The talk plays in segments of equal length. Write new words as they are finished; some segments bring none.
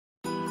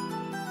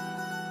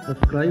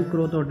Subscribe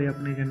ਕਰੋ ਤੁਹਾਡੇ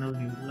ਆਪਣੇ ਚੈਨਲ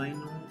ਨਿਊਜ਼ਲਾਈਨ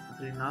ਨੂੰ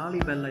ਅਤੇ ਨਾਲ ਹੀ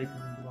ਬੈਲ ਆਈਕਨ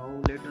ਨੂੰ ਦਬਾਓ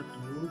ਲੇਟੈਸਟ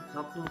ਨਿਊਜ਼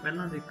ਸਭ ਤੋਂ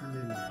ਪਹਿਲਾਂ ਦੇਖਣ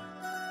ਦੇ ਲਈ।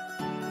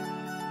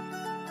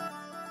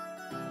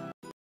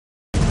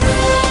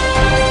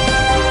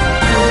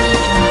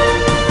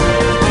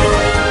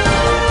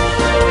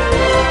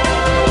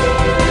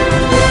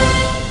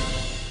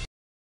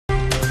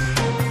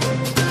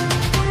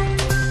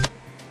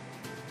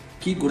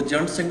 ਕੀ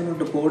ਗੁਰਜੰਟ ਸਿੰਘ ਨੂੰ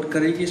ਡਿਪੋਰਟ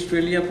ਕਰੇਗੀ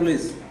ਆਸਟ੍ਰੇਲੀਆ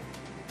ਪੁਲਿਸ?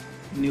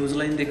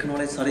 न्यूज़लाइन देखने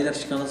वाले सारे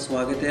दर्शकों का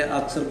स्वागत है।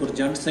 अक्सर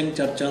गुरजंट सिंह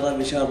चर्चा का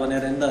विषय बनया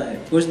रहता है।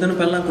 कुछ दिन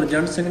पहला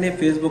गुरजंट सिंह ने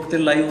फेसबुक से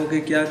लाइव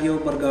होकर कहा कि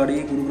वह बरगाड़ी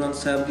गुरु ग्रंथ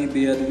साहब की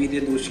बेअदबी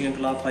के दोषियों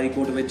खिलाफ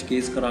हाईकोर्ट में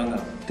केस करांगा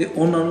ते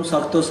उन्होंने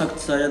सख्त तो सख्त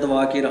सज़ा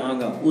दवा के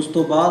रहांगा। उस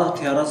तो बाद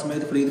हथियारों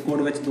समेत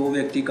फरीदकोट में 2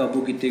 व्यक्ति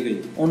काबू किए गए।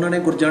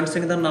 उन्होंने गुरजंट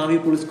सिंह का नाम भी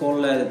पुलिस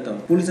कोल लै दिता।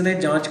 पुलिस ने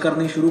जांच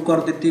करनी शुरू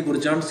कर दी।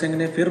 गुरजंट सिंह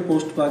ने फिर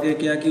पोस्ट पा के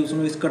कहा कि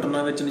उसनों इस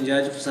घटना में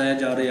नजायज़ फसाया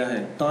जा रहा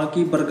है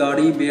ताकि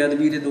बरगाड़ी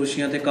बेअदबी के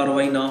दोषियों से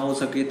कार्रवाई ना हो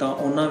सके।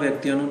 उन्होंने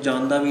व्यक्तियों ਨੂੰ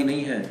ਜਾਣਦਾ ਵੀ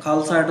ਨਹੀਂ ਹੈ।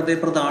 ਖਾਲਸਾ ਏਡ ਦੇ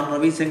ਪ੍ਰਧਾਨ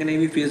ਰਵੀ ਸਿੰਘ ਨੇ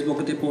ਵੀ ਫੇਸਬੁੱਕ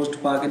ਤੇ ਪੋਸਟ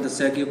ਪਾ ਕੇ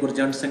ਦੱਸਿਆ ਕਿ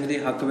ਗੁਰਜੰਟ ਸਿੰਘ ਦੇ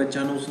ਹੱਕ ਵਿੱਚ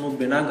ਹਨ ਉਸ ਨੂੰ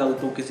ਬਿਨਾਂ ਗੱਲ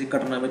ਤੋਂ ਕਿਸੇ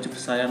ਘਟਨਾ ਵਿੱਚ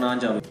ਫਸਾਇਆ ਨਾ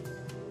ਜਾਵੇ।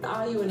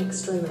 Are you an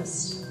extremist?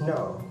 No,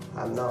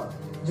 I'm not.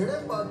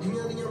 ਜਿਹੜੇ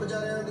ਪਾਰਟੀਆਂ ਦੀਆਂ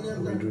ਵਿਚਾਰਿਆਂ ਦੀਆਂ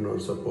We do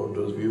not support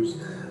those views.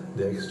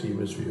 They're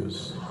extremist views.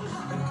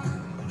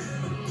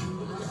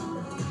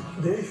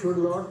 They should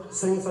not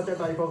sing such a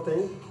type of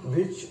thing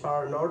which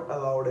are not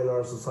allowed in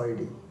our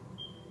society.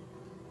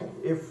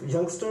 If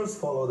youngsters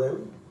follow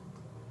them,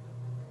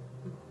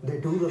 they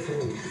do the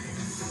same.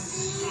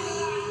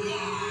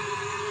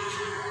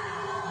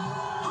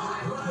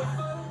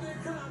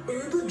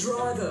 Uber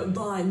driver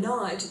by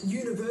night,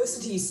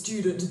 university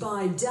student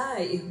by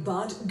day,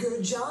 but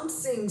Gurjant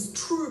Singh's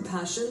true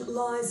passion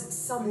lies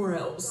somewhere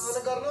else.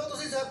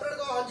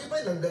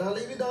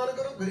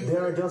 They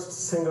are just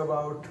saying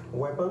about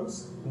weapons.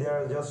 They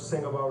are just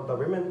saying about the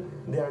women.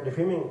 They are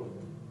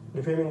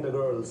defaming the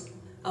girls.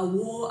 A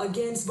war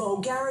against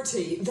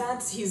vulgarity,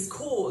 that's his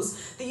cause.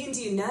 The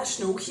Indian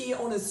national here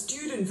on a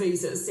student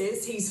visa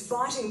says he's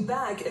fighting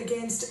back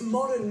against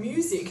modern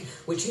music,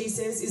 which he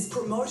says is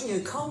promoting a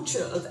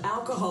culture of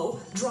alcohol,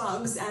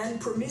 drugs and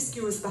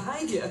promiscuous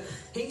behaviour.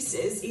 He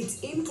says it's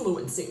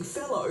influencing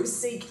fellow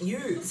Sikh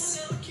youths.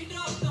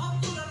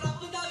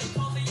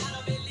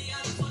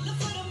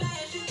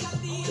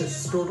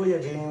 It's totally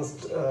against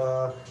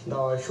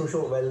the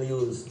social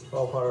values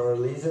of our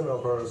religion,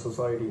 of our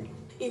society.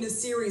 In a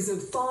series of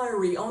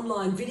fiery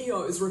online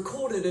videos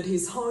recorded at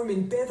his home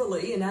in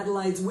Beverley in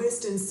Adelaide's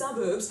western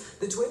suburbs,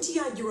 the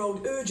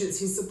 28-year-old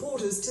urges his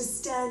supporters to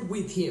stand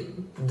with him.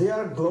 They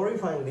are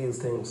glorifying these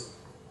things.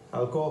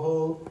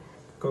 Alcohol,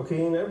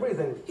 cocaine,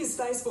 everything. His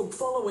Facebook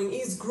following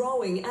is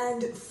growing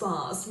and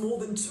fast. More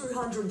than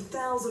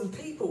 200,000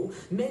 people,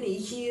 many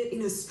here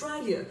in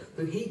Australia,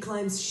 who he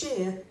claims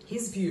share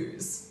his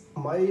views.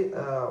 My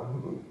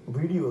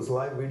videos,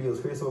 live videos,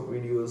 Facebook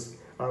videos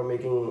are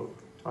making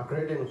a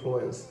great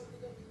influence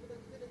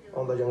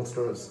on the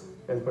youngsters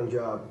in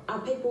Punjab.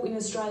 Are people in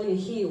Australia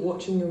here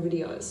watching your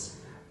videos?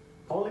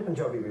 Only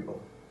Punjabi people.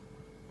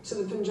 So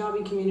the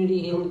Punjabi community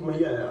in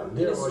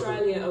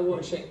Australia are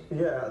watching?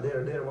 Yeah,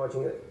 they're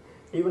watching it.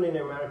 Even in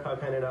America,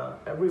 Canada,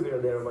 everywhere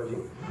they are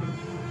watching.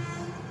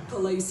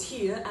 Police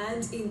here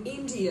and in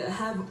India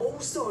have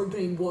also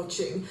been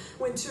watching.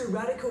 When 2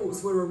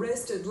 radicals were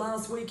arrested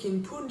last week in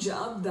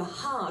Punjab, the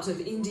heart of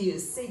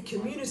India's Sikh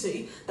community,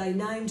 they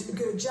named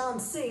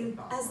Gurjant Singh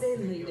as their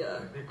leader.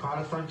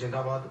 Khalistan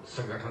ਜਿੰਦਾਬਾਦ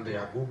ਸੰਗਠਨ ਦੇ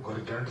ਆਗੂ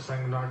ਗੁਰਜੰਟ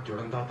ਸਿੰਘ ਨਾਲ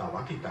ਜੁੜਨ ਦਾ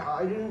ਦਾਅਵਾ ਕੀਤਾ। I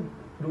didn't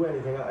do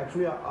anything.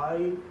 Actually, I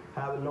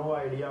have no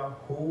idea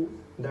who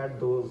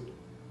those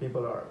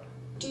people are.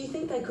 Do you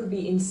think they could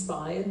be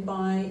inspired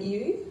by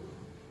you?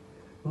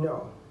 No.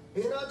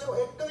 He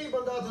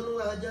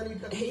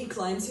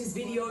claims his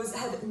videos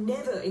have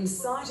never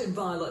incited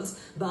violence,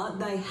 but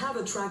they have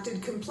attracted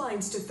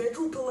complaints to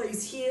federal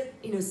police here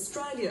in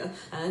Australia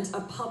and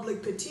a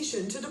public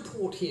petition to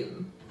deport him.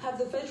 Have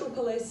the federal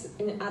police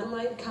in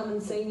Adelaide come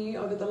and seen you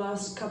over the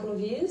last couple of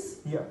years?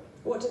 Yeah.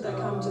 What did they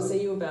come to see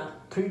you about?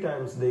 3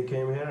 times they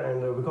came here, and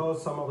because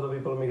some of the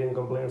people making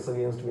complaints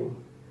against me.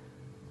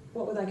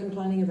 What were they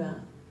complaining about?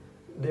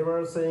 They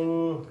were saying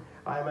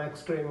I'm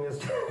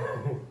extremist.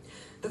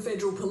 The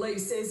federal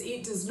police says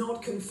it does not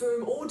confirm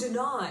or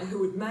deny who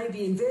it may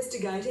be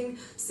investigating.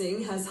 Singh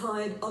has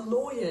hired a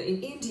lawyer in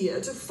India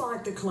to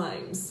fight the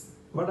claims.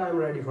 But I'm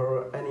ready for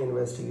any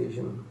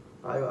investigation.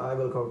 I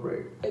will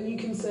cooperate. Are you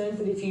concerned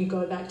that if you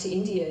go back to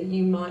India,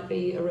 you might be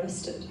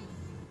arrested?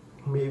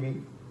 Maybe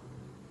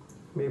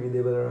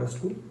they will arrest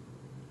me.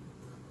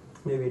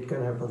 Maybe it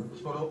can happen.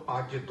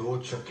 ਅੱਜ 2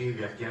 ਸ਼ੱਕੀ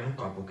ਵਿਅਕਤੀਆਂ ਨੂੰ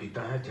ਕਾਬੂ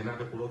ਕੀਤਾ ਹੈ ਜਿਨ੍ਹਾਂ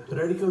ਦੇ ਕੋਲੋਂ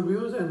Radical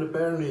views, and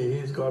apparently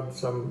he's got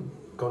some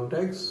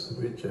contacts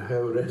which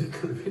have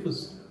radical views.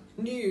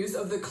 News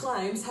of the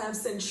claims have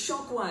sent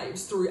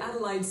shockwaves through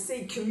Adelaide's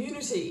Sikh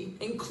community,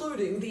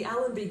 including the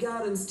Allenby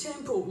Gardens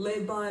temple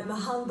led by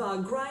Mahanbar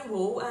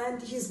Greywall and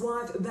his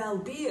wife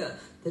Balbir,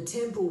 the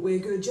temple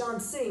where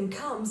Gurjant Singh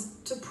comes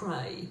to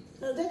pray.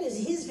 No, that is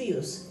his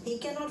views. He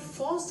cannot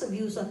force the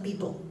views of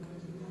people.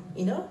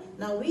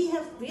 Now we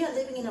are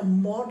living in a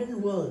modern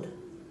world,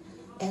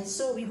 and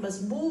so we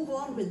must move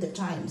on with the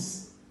times.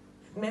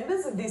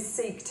 Members of this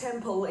Sikh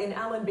temple in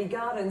Allenby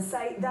Gardens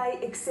say they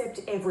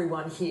accept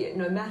everyone here,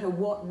 no matter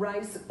what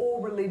race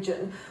or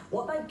religion.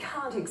 What they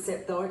can't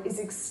accept, though, is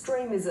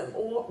extremism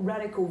or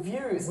radical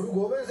views. I'll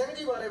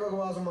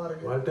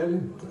tell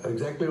him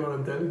exactly what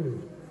I'm telling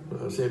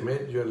you. Say,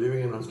 mate, you're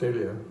living in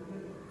Australia.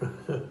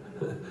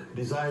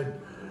 Decide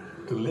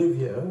to live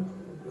here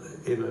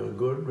in a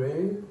good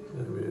way,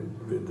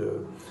 with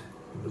the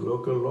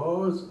local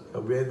laws,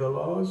 obey the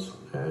laws,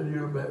 and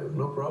you'll have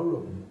no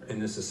problem. In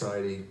this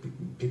society,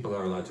 people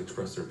are allowed to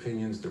express their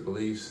opinions, their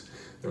beliefs.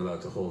 They're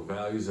allowed to hold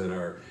values that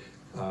are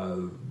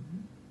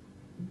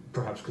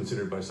perhaps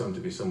considered by some to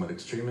be somewhat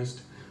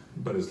extremist,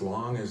 but as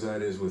long as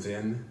that is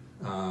within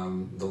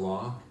the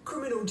law.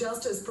 Criminal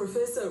Justice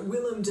Professor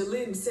Willem de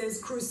Lint says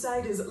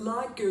crusaders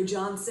like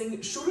Gurjant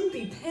Singh shouldn't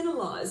be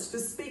penalised for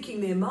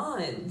speaking their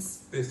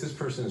minds. If this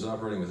person is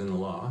operating within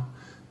the law,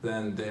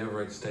 then they have a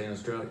right to stay in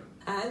Australia.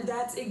 And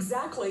that's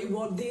exactly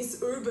what this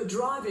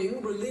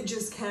Uber-driving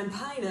religious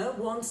campaigner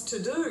wants to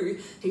do.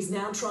 He's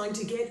now trying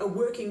to get a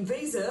working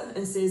visa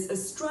and says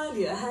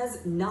Australia has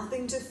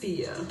nothing to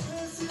fear.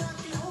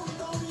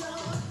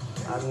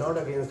 I'm not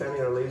against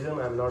any religion,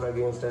 I'm not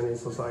against any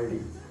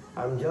society.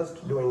 I'm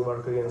just doing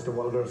work against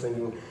vulgar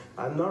singing.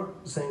 I'm not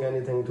saying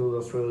anything to the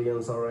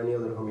Australians or any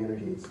other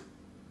communities.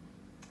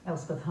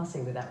 Elspeth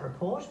Hussey with that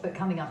report. But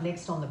coming up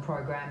next on the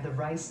program, the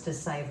race to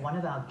save one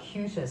of our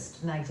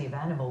cutest native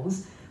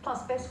animals,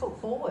 plus best foot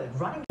forward,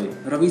 running.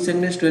 Ravi Singh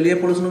ਨੇ Australia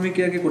police ਨੂੰ ਵੀ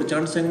ਕਿਹਾ ਕਿ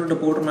ਗੁਰਜੰਟ ਸਿੰਘ ਨੂੰ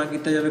deport ਨਾ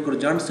ਕੀਤਾ ਜਾਵੇ।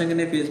 ਗੁਰਜੰਟ ਸਿੰਘ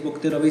ਨੇ Facebook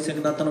ਤੇ ਰਵੀ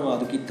ਸਿੰਘ ਦਾ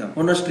ਧੰਨਵਾਦ ਕੀਤਾ।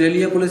 ਹੁਣ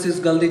ਆਸਟ੍ਰੇਲੀਆ ਪੁਲਿਸ ਇਸ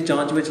ਗੱਲ ਦੀ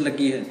ਜਾਂਚ ਵਿੱਚ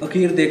ਲੱਗੀ ਹੈ।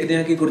 ਅਖੀਰ ਦੇਖਦੇ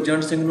ਹਾਂ ਕਿ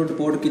ਗੁਰਜੰਟ ਸਿੰਘ ਨੂੰ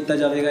ਡਿਪੋਰਟ ਕੀਤਾ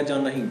ਜਾਵੇਗਾ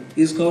ਜਾਂ ਨਹੀਂ।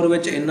 ਇਸ ਖਬਰ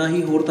ਵਿੱਚ ਇੰਨਾ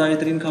ਹੀ। ਹੋਰ ਤਾਜ਼ਾ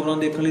ਤਰੀਨ ਖਬਰਾਂ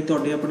ਦੇਖਣ ਲਈ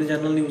ਤੁਹਾਡੇ ਆਪਣੇ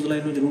ਚੈਨਲ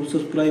ਨਿਊਜ਼ਲਾਈਨ ਨੂੰ ਜ਼ਰੂਰ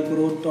ਸਬਸਕ੍ਰਾਈਬ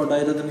ਕਰੋ। ਤੁਹਾਡਾ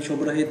ਇਹ ਦਿਨ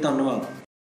ਸ਼ੁਭ ਰਹੇ। ਧੰਨਵਾਦ।